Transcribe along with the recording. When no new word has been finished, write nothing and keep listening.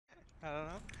I don't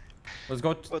know. Let's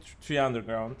go 3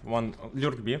 underground. 1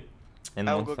 lurk B. And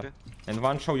I'll go monster. B. And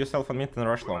 1 show yourself on mid and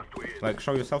rush long. Like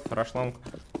show yourself, rush long,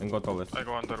 and go toilet. I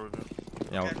go under with you.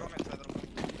 Yeah. Okay, go mid, I drop.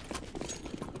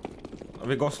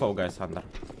 We go slow, guys, under.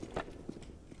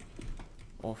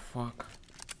 Oh fuck.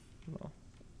 No.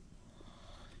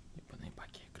 Ебаные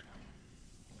паки игры.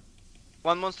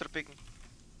 1 monster picking.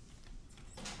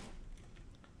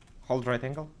 Hold right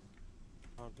angle.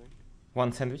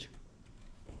 1 sandwich.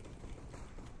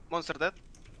 Monster dead.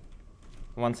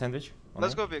 1 sandwich.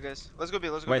 Let's go B, guys. Let's go B,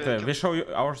 let's go Wait, B. wait, we show you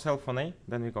ourselves on A,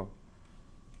 then we go.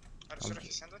 Are you sure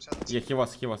he sandwich? Yeah, he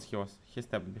was. He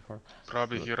stepped before.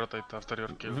 Probably he rotate after your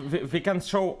kill. We can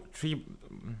show 3.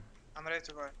 I'm ready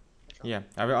to go. Yeah,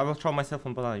 I will show myself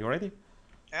on banana. You ready?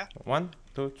 Yeah. 1,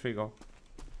 2, 3, go.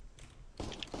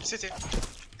 City.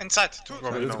 Inside. 2. Go.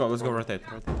 Let's go, rotate.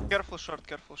 Careful short,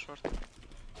 careful short.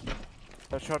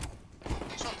 Short.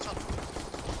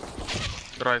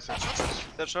 Dry side.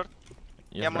 Dead short.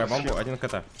 Я Я забираю могу бомбу, 1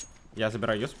 КТ. Я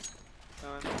забираю юсп.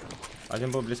 Давай.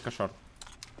 1 был близко шорт.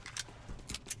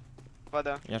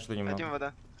 Вода. Я жду немного. 1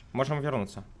 вода. Можем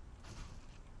вернуться.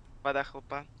 Вода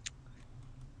хлопа.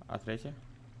 А 3?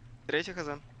 3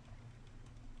 хазан.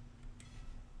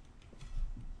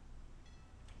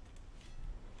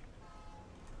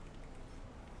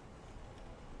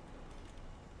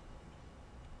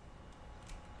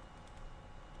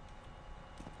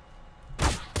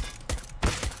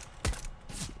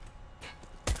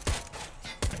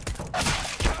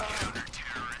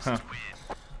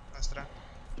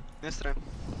 Быстро.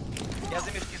 Я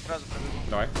за мешки сразу пробегу.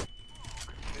 Давай.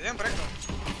 Идем брейкнул.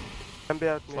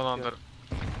 One under.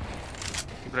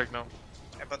 You break now.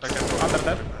 Under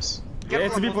dead.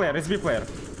 It's B player.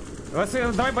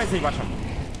 Давай байтей вашим.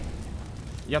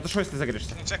 Я душу, если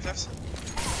загоришься. Can you check left?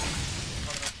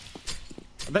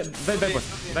 Дай босс.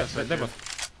 Дай босс.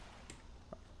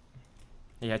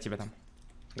 Я тебе там.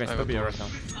 Guys, I to got be right now.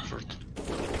 short.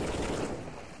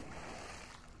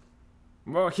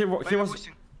 Well, he was...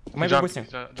 boosting. Maybe Jump, boosting.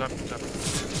 Jump.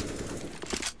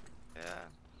 Yeah.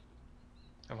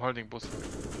 I'm holding boost.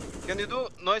 Can you do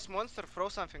noise monster? Throw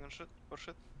something and shit. Or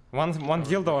shit. One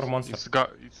dildo or monster? It's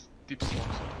deep smoke.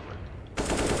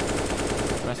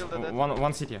 Nice. Dildo dead.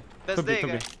 One city. That's 2B, day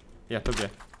 2B. guy. Yeah, 2B.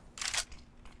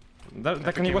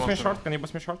 Can you boost me short? Can you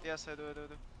boost me short? Yes, I do.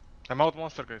 I'm out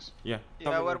monster, guys. Yeah.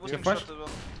 Yeah, we're boosting flash? short as well.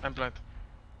 I'm blind.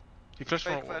 He flashed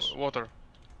Fake from flash. water.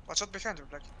 Watch out behind you,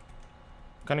 Black.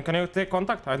 Can you take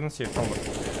contact? I don't see it from what.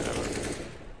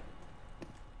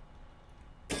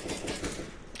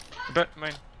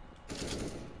 Main.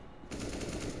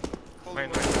 Hold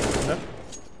Main. one. Dead?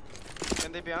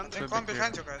 Can they be under? Think one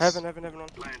behind you, guys. Heaven one.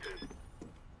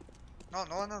 No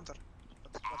one under.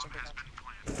 But watch out behind.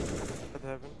 At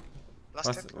heaven.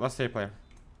 Last Last A player.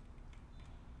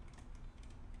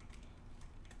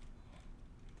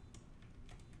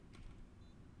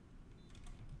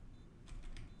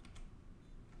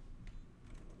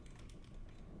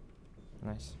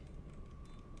 Nice.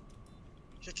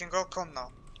 He can go con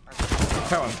now.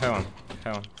 Heaven.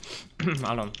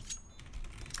 Alone.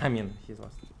 I mean, he's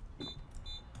lost.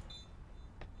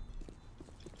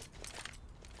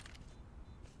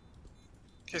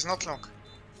 He's not long.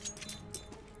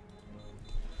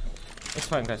 It's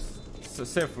fine, guys.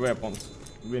 Save weapons.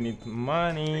 We need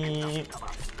money.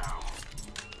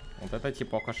 Вот это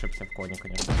типок ошибся в коде,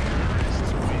 конечно.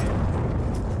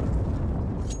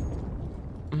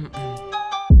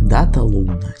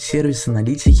 Дата-луна – сервис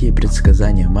аналитики и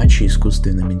предсказания матчей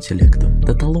искусственным интеллектом.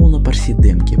 Дата-луна парсит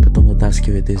демки, потом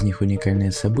вытаскивает из них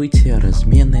уникальные события,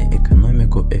 размены,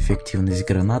 экономику, эффективность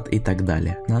гранат и так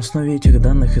далее. На основе этих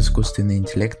данных искусственный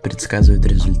интеллект предсказывает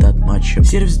результат матча.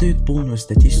 Сервис дает полную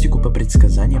статистику по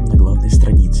предсказаниям на главной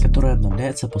странице, которая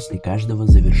обновляется после каждого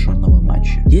завершенного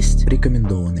матча. Есть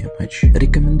рекомендованные матчи.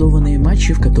 Рекомендованные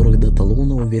матчи, в которых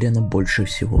Дата-луна уверена больше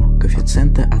всего.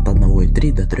 Коэффициенты от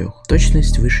 1,3 до 3.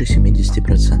 Точность выше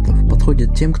 70%.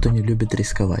 Подходит тем, кто не любит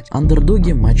рисковать.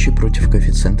 Андердоги – матчи против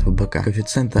коэффициентов БК.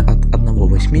 Коэффициенты от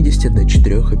 1,80 до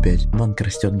 4,5. Банк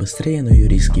растет быстрее, но ее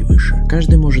риски выше.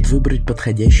 Каждый может выбрать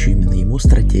подходящую именно ему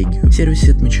стратегию. В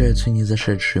сервисе отмечаются не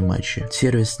зашедшие матчи.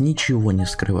 Сервис ничего не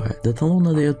скрывает.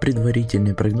 Дата-луна дает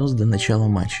предварительный прогноз до начала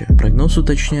матча. Прогноз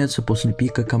уточняется после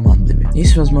пика командами.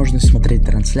 Есть возможность смотреть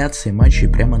трансляции матчей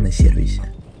прямо на сервисе.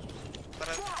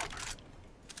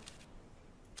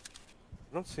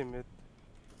 Don't see mid.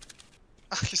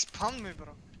 He spawned me,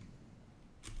 bro.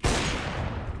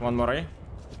 One more A.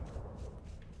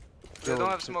 They don't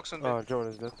have smokes on B. Oh, Joel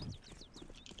is dead.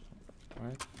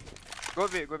 Right. Go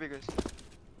B, guys.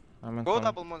 I'm in Go front.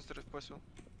 double monster if possible.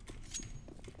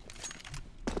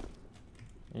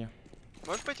 Yeah.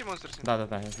 Можешь пойти монстр с ним? Да, я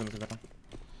буду забирать.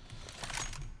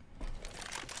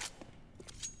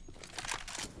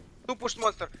 Two push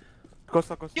monster.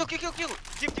 Costa. Kill.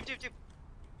 Deep.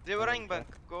 They were running back.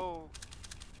 Go.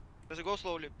 Just go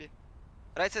slowly, B.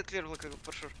 Right side clear, look,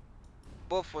 for sure.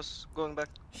 Both was going back.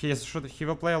 He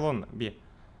will play alone, B.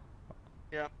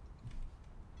 Yeah.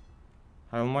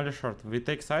 I will molly short. We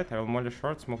take side, I will molly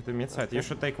short, smoke the mid side. Okay. You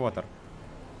should take water.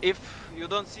 If you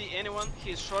don't see anyone,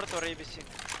 he's short or ABC.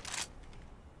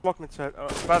 Smoke mid side.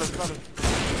 Barrels.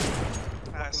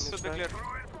 Nice. Should be clear.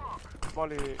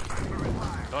 Molly.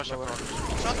 Dosia pro.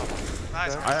 Shot.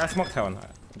 Nice. Yeah. I smoked heaven.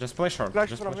 Just play short. Flash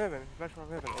Just from play. heaven. It's smoke.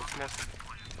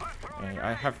 Yeah,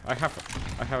 I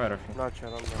have everything. No,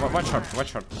 chill, I'm not. Watch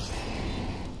short.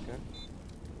 Okay.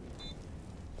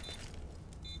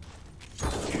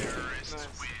 Nice.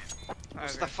 Okay.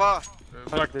 Mustafa.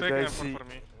 Black, Did take I effort see- for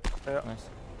me. Nice. Yeah,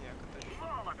 continue.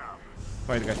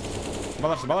 Wait, guys.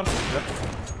 Ballers. Yep.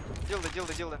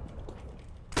 Deal.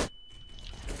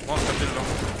 Monster dildo.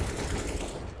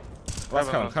 Last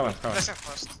heaven. Pressing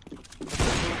fast.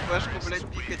 Флешку, блядь,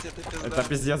 пикать, это пизда. Это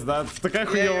пиздец, да? Такая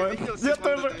Я её хуёвая. видел Я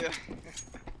секунду тоже. две.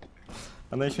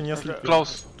 Она еще не слепит.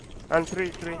 Close. And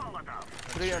three and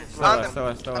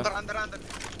Under. Still. Under.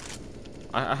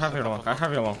 I have your long.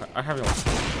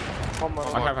 one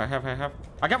more. I have.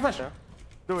 I got flash. Yeah.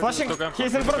 Do it. Flashing. Go camp,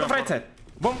 He's in go front of camp. right side.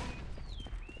 Boom.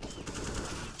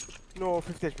 No,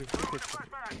 50 HP.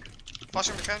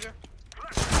 Flashing behind you.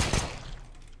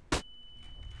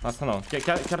 Остановил.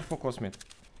 Careful close mid.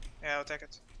 Yeah, I'll take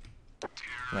it.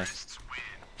 Nice.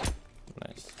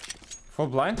 Full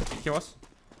blind. He was.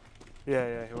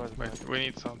 Yeah, he was. Wait, we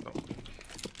need some though.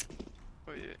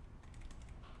 Ой,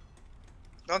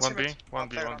 Don't see 1B,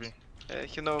 mid. 1B.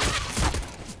 he knows.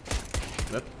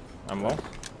 Dead. I'm low.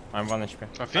 I'm 1 HP.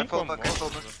 I think fall one back, more. I fall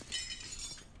back.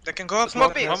 They can go up.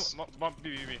 Smoke more. B. One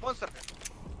B. Monster.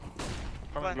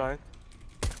 Coming. Blind.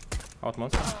 Out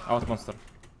monster.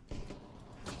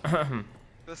 I'm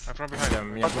from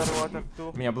behind. Water,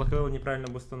 two. Меня блокировал, неправильно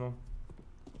бустанул.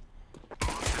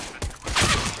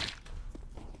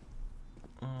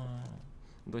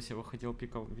 Дося выходил,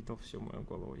 пикал, видел всю мою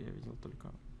голову, я видел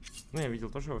только... Ну, я видел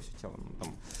тоже его все тело, но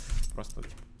там просто,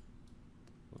 типа,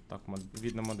 вот так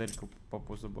видно модельку по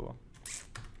пузу было.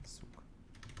 Сука.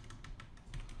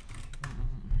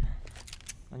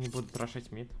 Они будут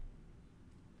рашить мид.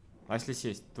 А если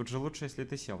сесть? Тут же лучше, если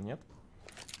ты сел, нет?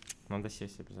 Надо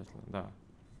сесть обязательно, да.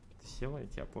 Ты села, и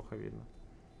тебя плохо видно.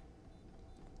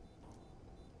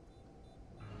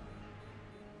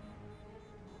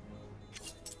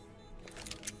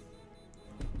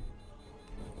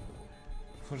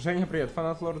 Женя, привет.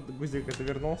 Фанат Лорд Гузик, ты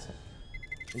вернулся?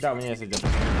 Да, меня задержал.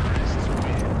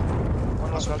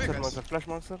 One Also more big, monster. Flash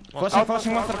monster.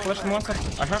 Flashing monster.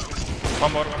 I have.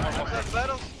 One more.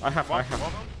 Barrels. I have.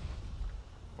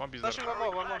 One B there. Flashing one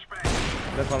more.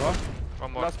 That one more.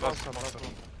 One more. Last Last monster. monster.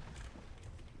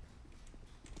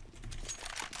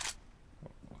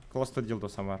 Close to dildo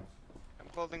somewhere. I'm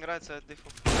holding right side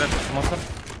default. Monster.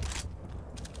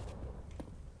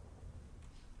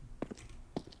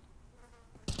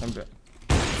 МБ.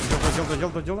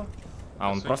 Dildo.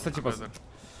 А, он просто типа...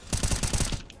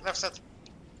 Left side.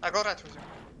 I go right with you.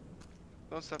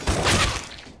 Don't stop.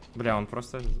 Бля, он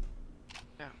просто...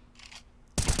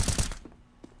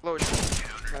 Low.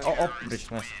 О, брич,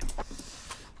 nice.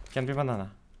 Can be banana.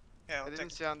 Yeah, I I'll take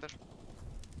didn't it. see under.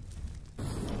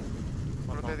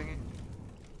 Rotating in.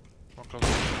 One close.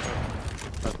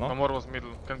 That One no? more was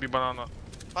middle. Can be banana.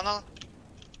 Banana.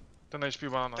 10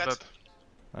 HP banana. Dead. Dead.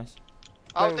 Nice.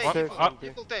 I'll Playing take safe, default. one B.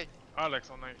 Default take. Alex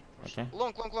on A. Okay.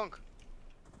 Long.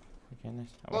 Okay, nice.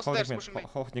 Close stairs, pushing me.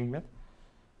 Holding mid.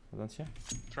 I don't see.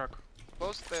 Track.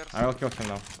 Close stairs. I will kill him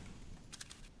now.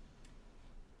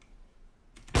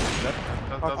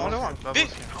 That only was one. that B.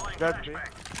 was Dead B.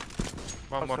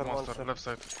 one more Monster, monster. monster. Left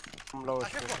side. I'm low I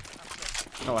HP. have one.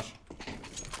 I'm sure. Калаш.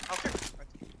 I'll kill it. Wait.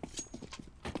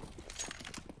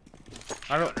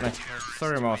 I will... Nice.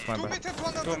 Sorry, mouse, my Two bad. mid and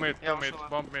one Two under. mid. Yeah, Two mid. sure.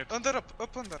 One mid. Under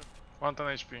up under. 110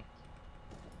 HP.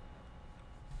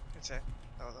 It's A.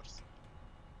 Others.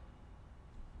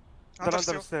 They're Under under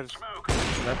still. stairs.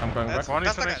 That I'm going back. One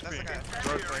is That's an the guy, HP. that's the guy.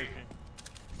 Broke an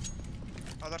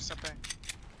HP. Others up A.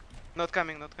 Not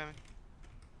coming.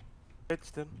 Wait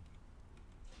still.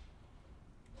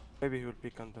 Maybe he will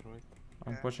pick under, wait.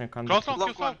 I'm pushing under. Close long.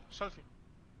 Long Close long. one. Shalfey.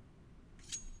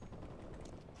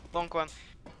 Long one.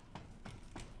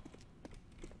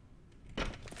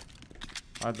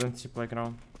 I don't see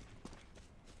playground.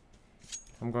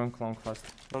 I'm going long fast.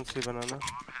 Don't see banana.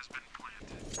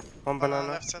 One banana.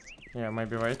 Left side. Yeah,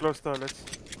 maybe wait. Close toilets.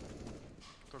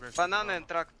 Two guys. Banana and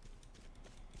truck.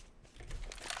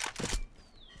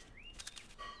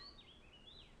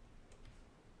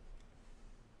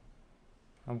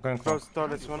 I'm going Close close.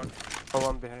 toilets one. Oh,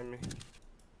 one behind me.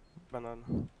 Banana.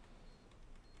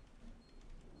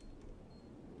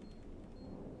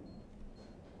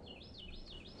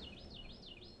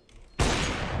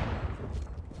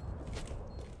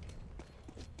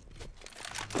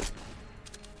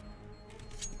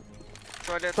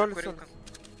 Туалет, Туалет, курилка.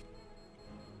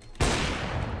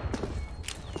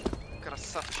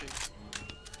 Красавчик.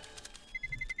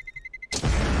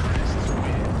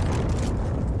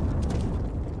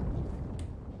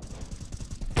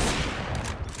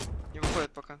 Не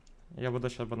выходит пока. Я буду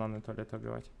сейчас бананы туалет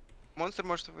убивать. Монстр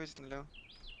может выйти налево.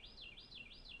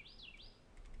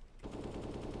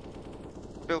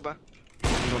 Бил бы.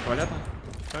 До туалета?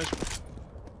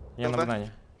 Я на Долба.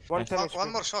 банане. One 10 One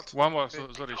HP. more shot. One more,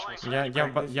 sorry, she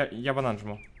was. Я банан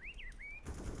жму.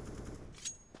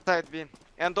 Сайд B.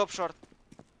 And op short.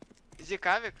 Изи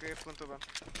кавик и фронту Б.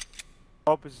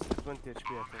 Opposite 20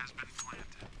 HP, I think.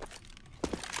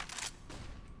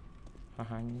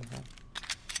 Ага, не знаю.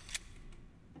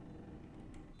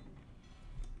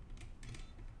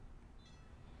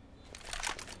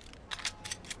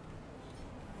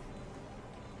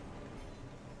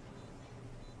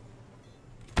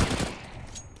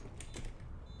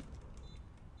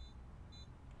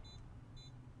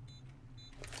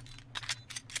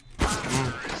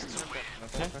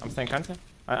 Okay, I'm staying country.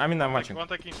 I mean, I'm watching. One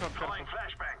taking shot, careful.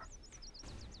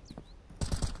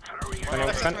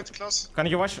 Close. Can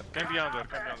you watch? Can be under,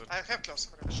 can be under. I have close.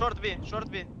 Short B, short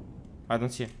B. I don't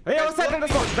see. Hey, one side in the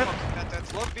smoke. Dead.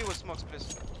 Lock B with smokes,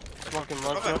 please. Smoking Go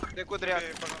one back. shot. They could Be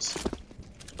react. bonus.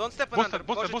 Don't step in under.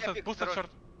 Boosted, boosted short.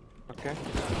 Okay.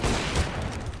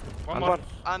 One Under. more.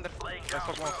 Under. That's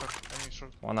not monster. I miss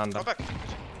short. One under. Go back.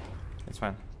 It's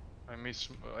fine. I miss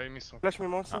one. Flash me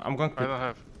monster. I'm going I quick. don't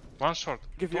have. One short.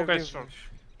 Give Two you guys short.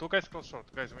 Two guys close short.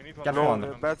 Guys, we need one. Yeah, more. no,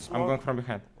 No, no. bad I'm smoke. going from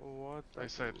behind. What? I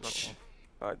said that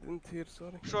one. I didn't hear,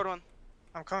 sorry. Short one.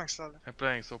 I'm coming slowly. I'm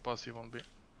playing so passive on B.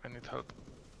 I need help.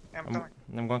 I'm coming.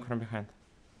 I'm going from behind.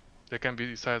 They can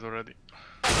be side already.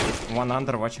 One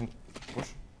under watching. Push.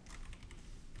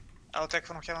 I'll take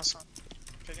from heaven soon.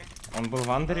 Picking. Он был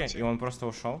в андере, и он просто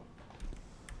ушел.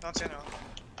 Don't see anyone.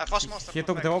 I force monster. He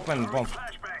from took the back. open bomb.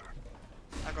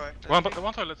 I go ahead.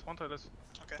 One toilet, one toilet.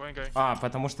 Okay. Going guy. А,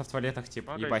 потому что в туалетах тип,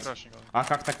 One guy is ебать. rushing on. А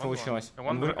как так One получилось? one.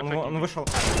 Он One вышел...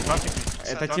 Planting me.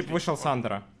 Это тип вышел с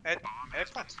андера.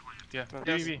 Airport. Yeah.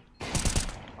 Yes. VV.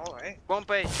 Oh, hey. Bomb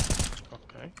A.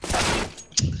 Okay.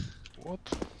 What?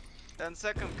 10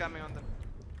 seconds coming under.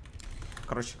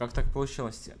 Короче, как так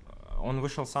получилось? Он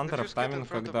вышел с андера в Diffuse тайминг, get in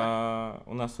front of когда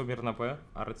у нас умер на Б,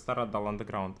 а Red Star отдал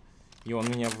андеграунд. И он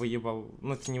меня выебал,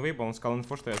 ну это не выебал, он сказал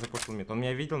инфу, что я запушил мид. Он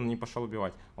меня видел, но не пошел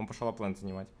убивать. Он пошел аплент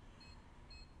занимать.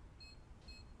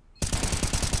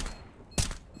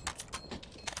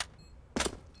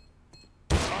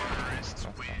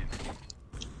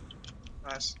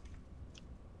 Nice.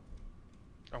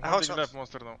 I'm I holding shot. left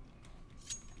monster now.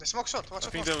 The smoke shot. Watch I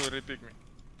out. think they will repick me.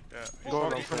 Yeah. he's Go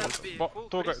walking now, from go monster. now. Full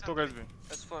Two freeze guys B.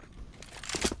 S4.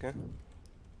 Okay.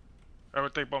 I will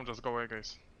take bomb, just go away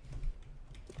guys.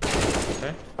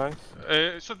 Okay? Nice.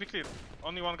 It should be clear.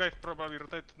 Only one guy probably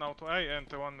rotated now to A and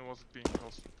the one was being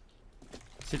close.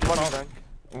 City One south.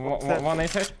 bank. One A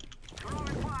side.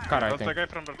 Car, I That's the think. guy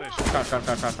from rotation.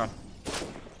 Car.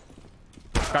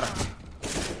 Кар.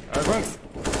 Going.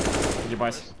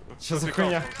 Ебать. Что за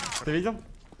хуйня? Ты видел?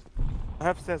 I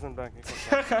have stairs and bank.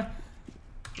 You can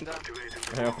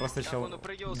Да. Я просто Как чел... он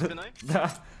упрыгивал спиной.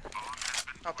 Да.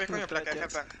 I'll pick on you, Black. I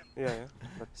have back. Yeah.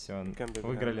 But Все, Can be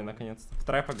выиграли наконец-то.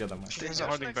 Вторая победа мы. I'm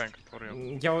holding bank for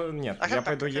real. Нет, А я как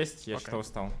пойду так? есть, я Окей. что-то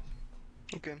устал.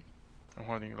 Окей. I'm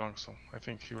holding long, so I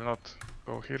think he will not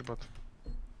go here, but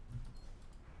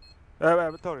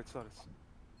turrets.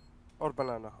 Or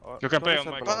banana. Or You can play turrets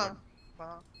on or my banana.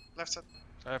 Banana. Left side.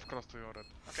 I have crossed to you already.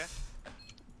 Okay.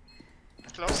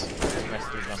 Close. Nice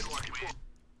to meet you.